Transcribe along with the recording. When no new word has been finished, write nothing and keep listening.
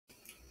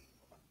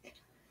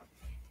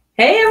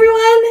Hey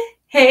everyone!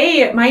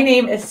 Hey, my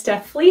name is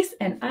Steph Fleece,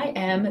 and I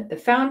am the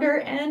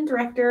founder and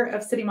director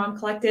of City Mom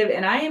Collective,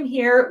 and I am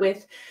here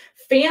with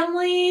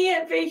Family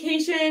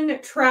Vacation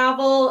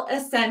Travel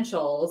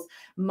Essentials,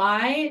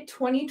 my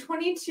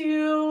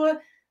 2022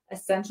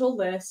 essential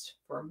list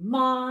for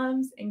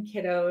moms and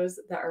kiddos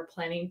that are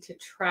planning to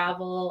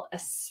travel,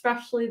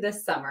 especially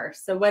this summer.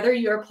 So whether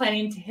you're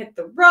planning to hit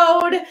the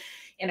road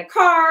in a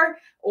car,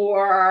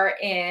 or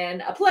in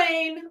a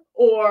plane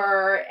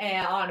or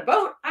on a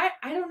boat.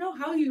 I don't know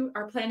how you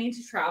are planning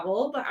to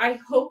travel, but I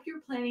hope you're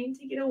planning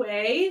to get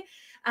away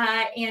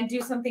and do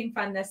something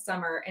fun this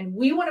summer. And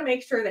we want to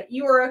make sure that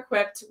you are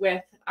equipped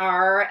with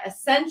our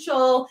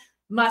essential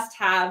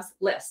must-haves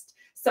list.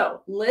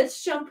 So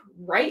let's jump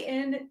right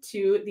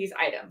into these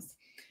items.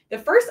 The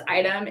first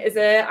item is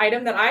an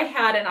item that I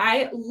had and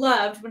I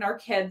loved when our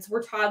kids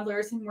were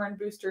toddlers and were in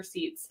booster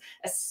seats,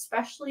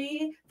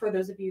 especially for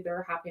those of you that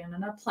are hopping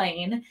on a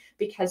plane,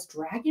 because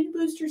dragging a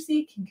booster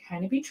seat can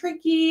kind of be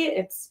tricky.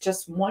 It's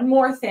just one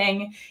more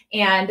thing.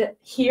 And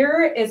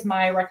here is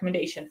my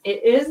recommendation.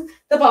 It is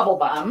the Bubble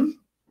Bum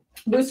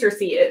booster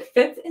seat. It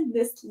fits in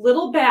this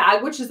little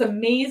bag, which is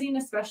amazing,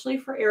 especially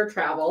for air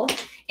travel.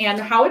 And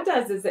how it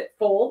does is it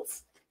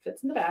folds,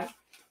 fits in the bag,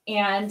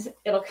 and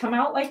it'll come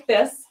out like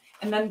this.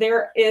 And then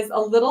there is a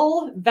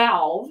little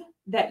valve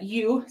that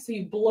you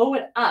blow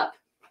it up.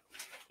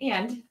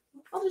 And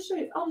I'll just show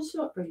you. I'll just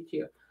show it for you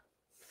too.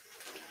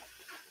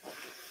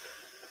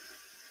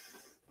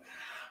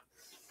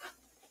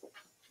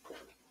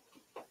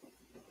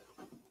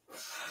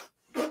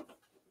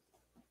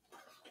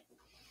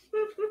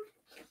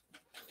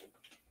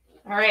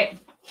 All right.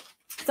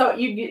 So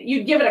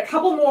you give it a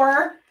couple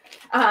more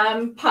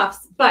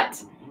puffs,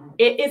 but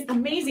it is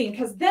amazing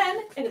because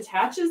then it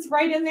attaches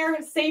right in there.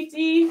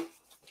 Safety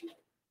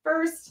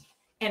first,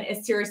 and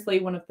it's seriously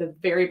one of the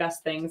very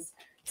best things,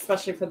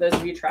 especially for those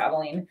of you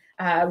traveling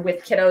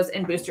with kiddos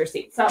in booster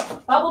seats. So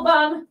Bubble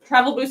Bum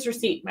travel booster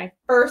seat, my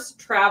first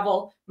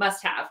travel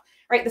must-have. All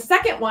right, the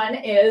second one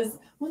is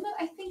one that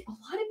I think a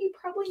lot of you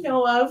probably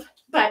know of,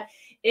 but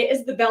it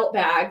is the belt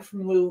bag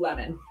from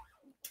Lululemon.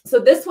 So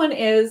this one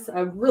is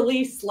a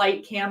really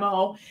slight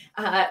camo,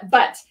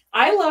 but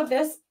I love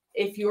this.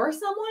 If you're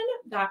someone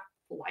that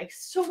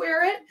likes to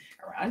wear it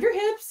around your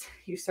hips,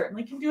 you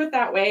certainly can do it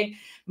that way.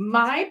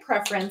 My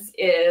preference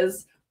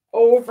is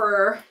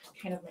over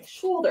kind of my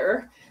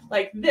shoulder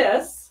like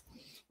this,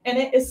 and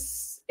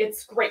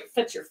it's great.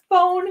 Fits your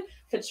phone,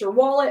 fits your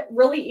wallet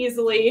really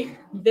easily.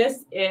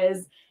 This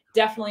is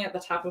definitely at the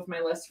top of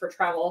my list for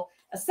travel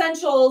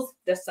essentials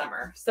this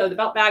summer. So the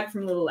belt bag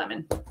from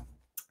Lululemon.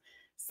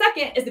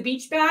 Second is the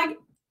beach bag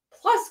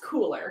plus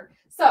cooler.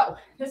 So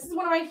this is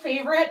one of my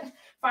favorite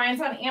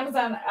finds on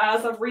Amazon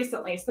as of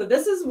recently. So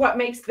this is what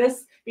makes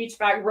this beach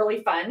bag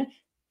really fun.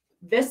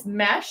 This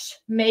mesh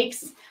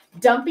makes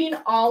dumping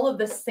all of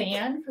the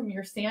sand from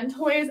your sand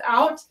toys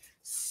out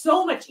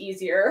so much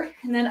easier.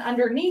 And then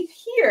underneath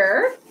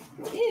here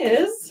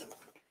is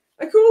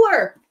a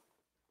cooler.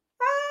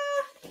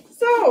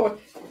 So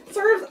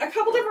serves a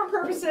couple different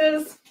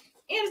purposes,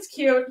 and it's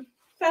cute,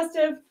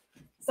 festive,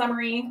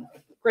 summery.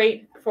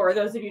 Great for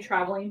those of you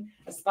traveling,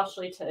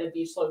 especially to a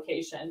beach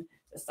location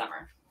this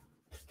summer.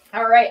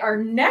 All right, our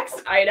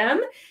next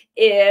item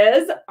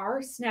is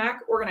our snack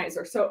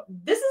organizer. So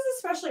this is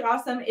especially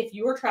awesome if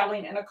you are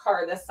traveling in a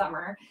car this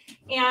summer.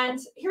 And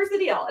here's the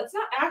deal. It's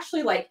not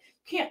actually like,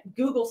 you can't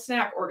Google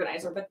snack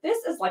organizer, but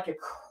this is like a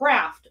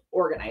craft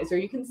organizer.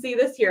 You can see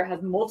this here. It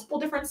has multiple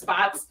different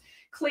spots,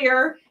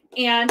 clear.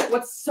 And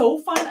what's so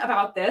fun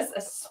about this,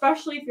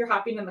 especially if you're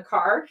hopping in the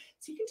car,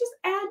 so you can just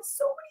add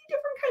so many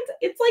different kinds of,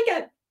 it's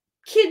like a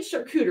kid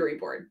charcuterie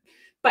board,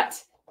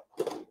 but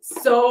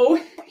so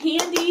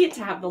handy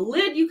to have the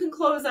lid you can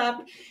close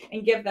up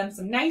and give them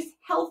some nice,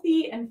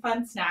 healthy, and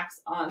fun snacks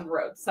on the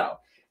road. So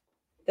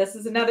this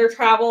is another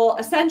travel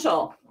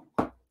essential.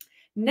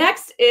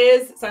 Next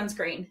is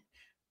sunscreen.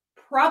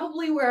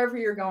 Probably wherever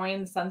you're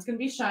going, the sun's going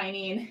to be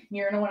shining.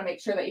 You're going to want to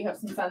make sure that you have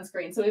some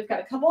sunscreen. So we've got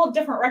a couple of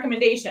different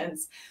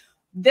recommendations.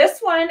 This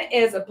one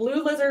is a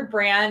Blue Lizard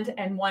brand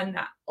and one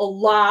that a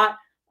lot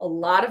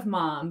of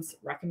moms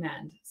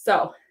recommend.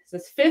 So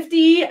this is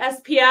 50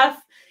 SPF.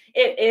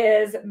 It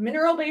is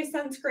mineral-based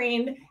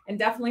sunscreen and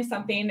definitely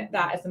something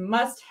that is a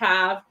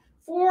must-have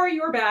for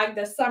your bag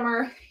this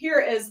summer.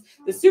 Here is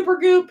the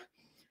Supergoop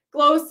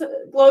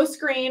glow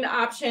screen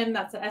option.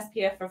 That's an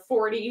SPF of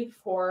 40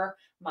 for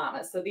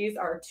mamas. So these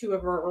are two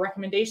of our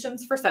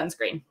recommendations for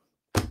sunscreen.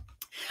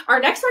 Our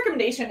next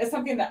recommendation is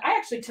something that I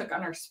actually took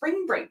on our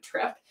spring break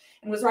trip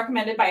and was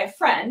recommended by a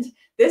friend.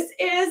 This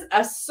is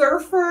a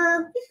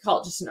surfer, you could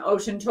call it just an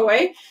ocean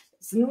toy.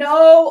 There's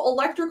no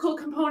electrical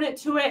component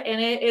to it, and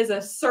it is a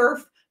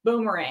surf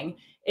boomerang.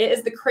 It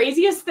is the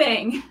craziest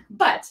thing,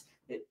 but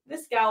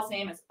this gal's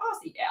name is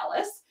Aussie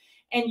Alice,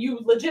 and you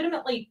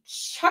legitimately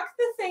chuck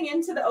the thing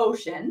into the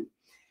ocean,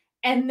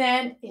 and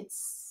then it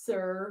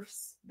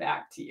surfs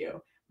back to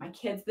you. My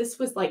kids, this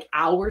was like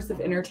hours of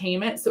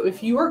entertainment. So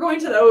if you are going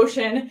to the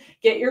ocean,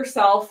 get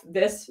yourself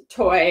this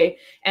toy,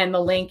 and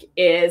the link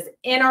is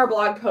in our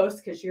blog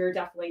post because you're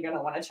definitely going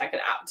to want to check it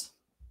out.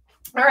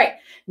 All right,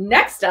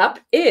 next up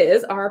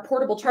is our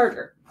portable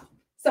charger.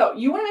 So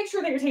you want to make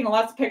sure that you're taking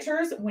lots of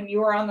pictures when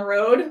you are on the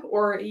road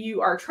or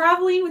you are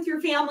traveling with your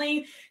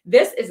family.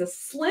 This is a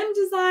slim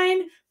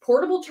design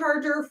portable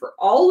charger for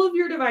all of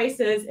your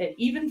devices. It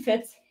even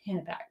fits in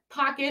a back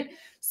pocket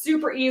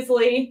super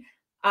easily.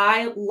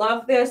 I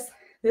love this.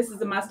 This is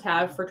a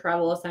must-have for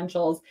travel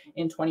essentials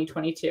in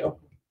 2022.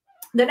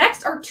 The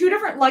next are 2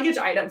 different luggage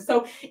items.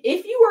 So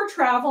if you are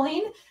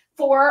traveling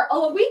for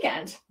a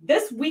weekend,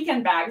 this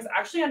weekend bag is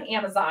actually on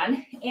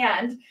Amazon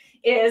and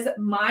is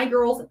my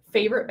girls'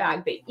 favorite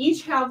bag. They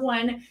each have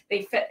one.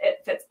 It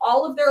fits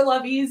all of their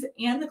loveys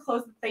and the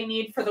clothes that they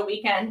need for the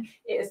weekend.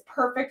 It is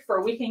perfect for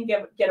a weekend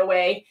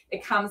getaway.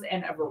 It comes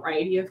in a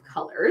variety of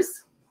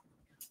colors.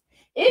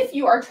 If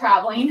you are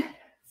traveling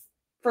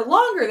for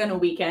longer than a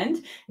weekend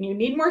and you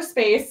need more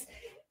space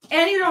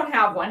and you don't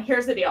have one,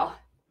 here's the deal.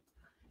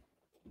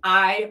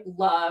 I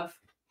love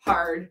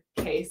hard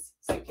case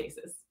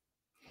suitcases.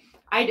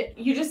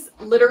 You just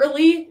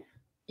literally,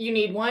 you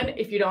need one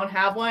if you don't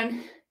have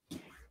one.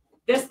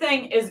 This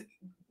thing is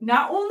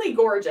not only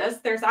gorgeous,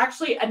 there's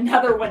actually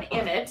another one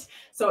in it.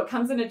 So it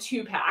comes in a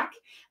 2-pack,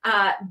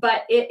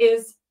 but it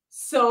is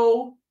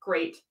so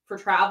great for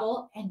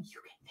travel and you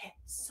can fit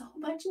so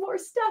much more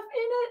stuff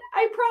in it.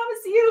 I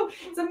promise you,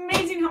 it's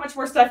amazing how much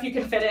more stuff you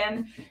can fit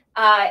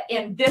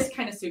in this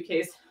kind of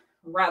suitcase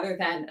rather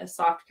than a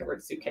soft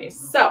covered suitcase.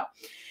 So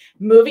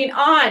moving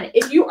on,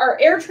 if you are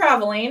air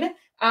traveling,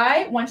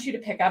 I want you to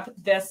pick up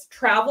this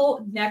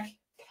travel neck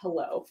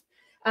pillow.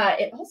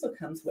 It also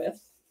comes with,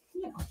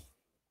 let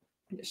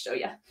me just show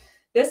you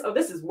this. Oh,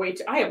 this is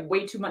I have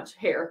way too much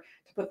hair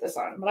to put this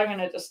on, but I'm going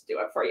to just do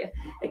it for you.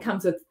 It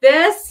comes with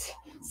this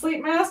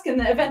sleep mask in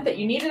the event that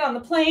you need it on the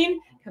plane.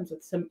 It comes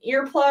with some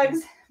earplugs,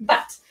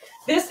 but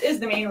this is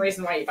the main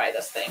reason why you buy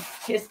this thing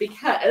is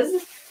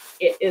because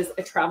it is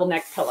a travel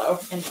neck pillow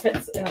and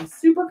fits in a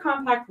super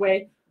compact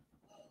way.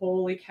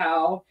 Holy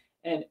cow.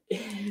 And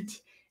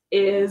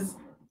it's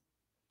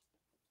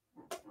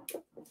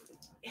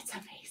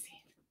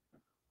amazing.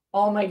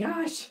 Oh my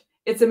gosh.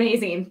 It's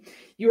amazing.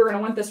 You are going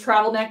to want this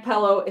travel neck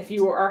pillow if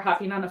you are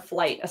hopping on a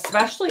flight,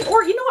 especially,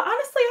 or, you know,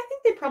 honestly, I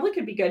think they probably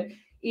could be good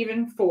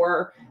even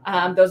for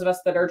those of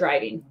us that are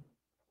driving.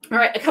 All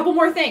right, a couple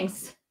more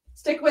things.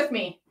 Stick with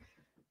me.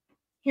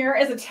 Here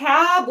is a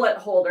tablet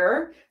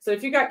holder. So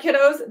if you got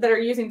kiddos that are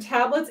using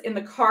tablets in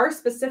the car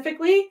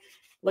specifically,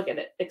 look at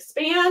it.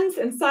 Expands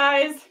in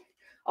size.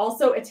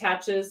 Also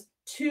attaches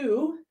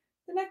to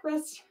the neck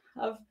rest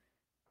of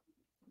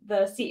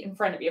the seat in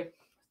front of you,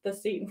 the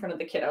seat in front of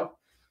the kiddo.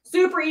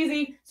 Super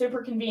easy,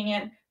 super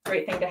convenient,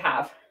 great thing to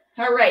have.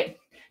 All right,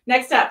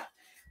 next up,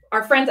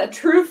 our friends at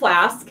True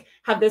Flask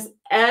have this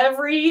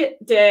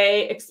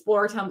everyday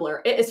Explorer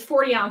tumbler. It is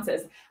 40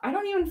 ounces. I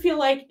don't even feel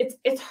like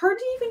it's hard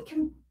to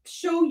even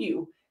show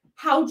you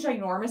how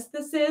ginormous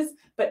this is,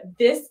 but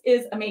this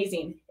is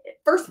amazing.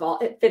 First of all,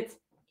 it fits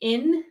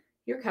in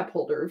your cup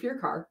holder of your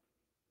car.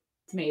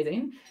 It's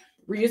amazing.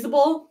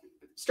 Reusable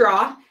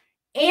straw.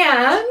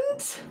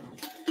 And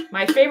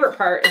my favorite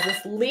part is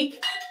this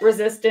leak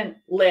resistant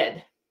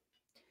lid.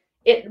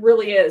 It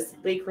really is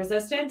leak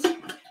resistant.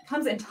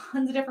 Comes in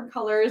tons of different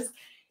colors.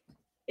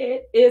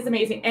 It is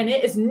amazing. And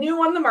it is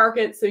new on the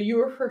market. So you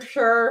are for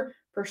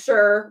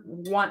sure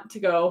want to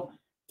go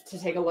to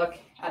take a look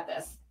at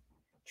this.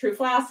 True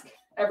Flask,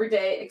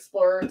 Everyday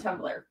Explorer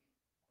Tumbler.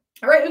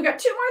 All right, we've got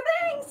 2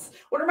 more things.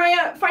 What are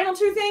my final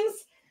 2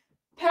 things?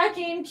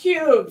 Packing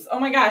cubes. Oh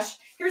my gosh.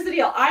 Here's the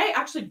deal. I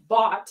actually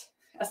bought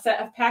a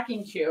set of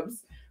packing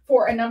cubes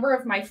for a number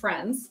of my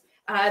friends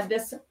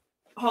this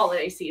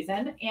holiday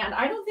season. And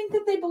I don't think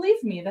that they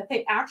believed me that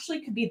they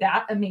actually could be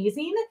that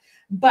amazing.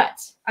 But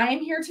I am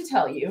here to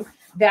tell you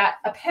that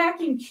a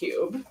packing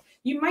cube,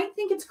 you might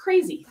think it's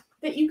crazy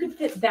that you could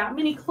fit that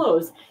many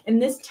clothes in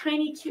this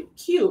tiny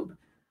cube.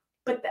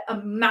 But the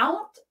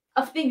amount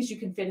of things you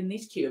can fit in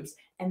these cubes,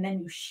 and then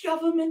you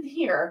shove them in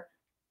here,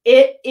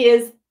 it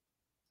is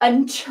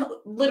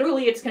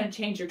literally, it's going to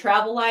change your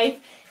travel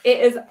life. It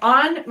is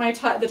on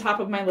the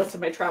top of my list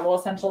of my travel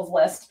essentials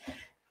list.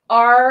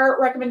 Our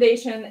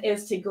recommendation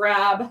is to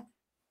grab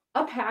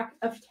a pack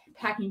of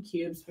packing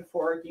cubes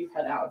before you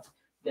head out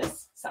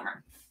this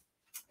summer.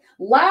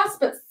 Last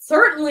but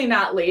certainly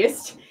not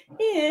least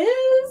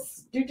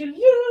is a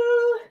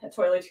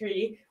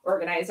toiletry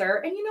organizer.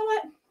 And you know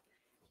what?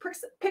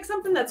 Pick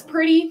something that's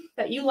pretty,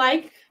 that you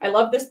like. I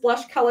love this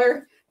blush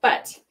color,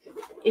 but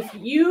if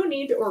you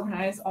need to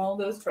organize all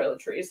those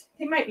toiletries,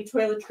 they might be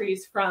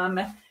toiletries from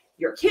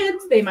your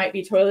kids. They might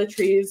be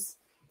toiletries,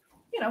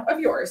 of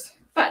yours.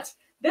 But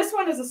this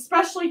one is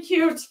especially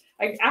cute.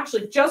 I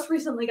actually just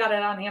recently got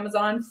it on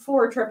Amazon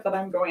for a trip that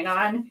I'm going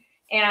on,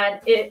 and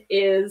it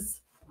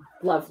is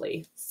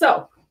lovely.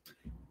 So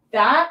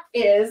that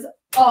is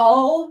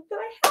all that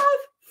I have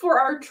for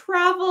our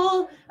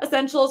travel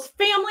essentials,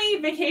 family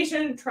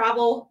vacation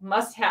travel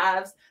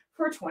must-haves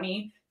for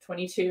 2022.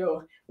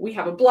 22. We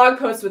have a blog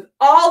post with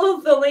all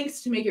of the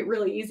links to make it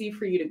really easy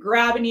for you to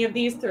grab any of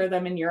these, throw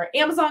them in your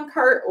Amazon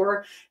cart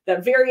or the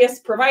various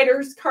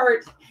providers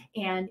cart,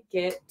 and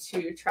get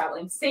to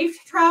traveling.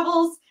 Safe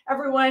travels,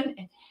 everyone,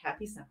 and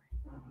happy summer.